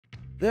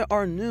There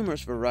are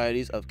numerous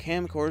varieties of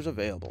camcorders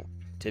available.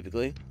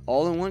 Typically,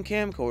 all-in-one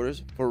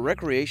camcorders for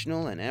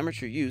recreational and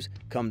amateur use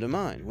come to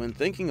mind when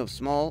thinking of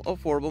small,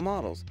 affordable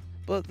models,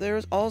 but there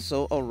is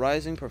also a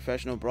rising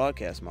professional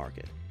broadcast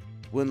market.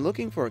 When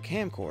looking for a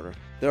camcorder,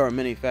 there are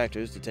many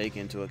factors to take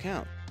into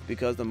account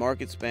because the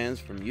market spans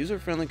from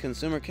user-friendly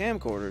consumer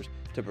camcorders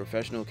to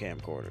professional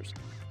camcorders.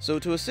 So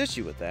to assist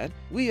you with that,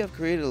 we have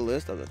created a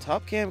list of the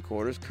top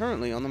camcorders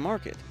currently on the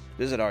market.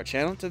 Visit our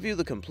channel to view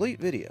the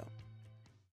complete video.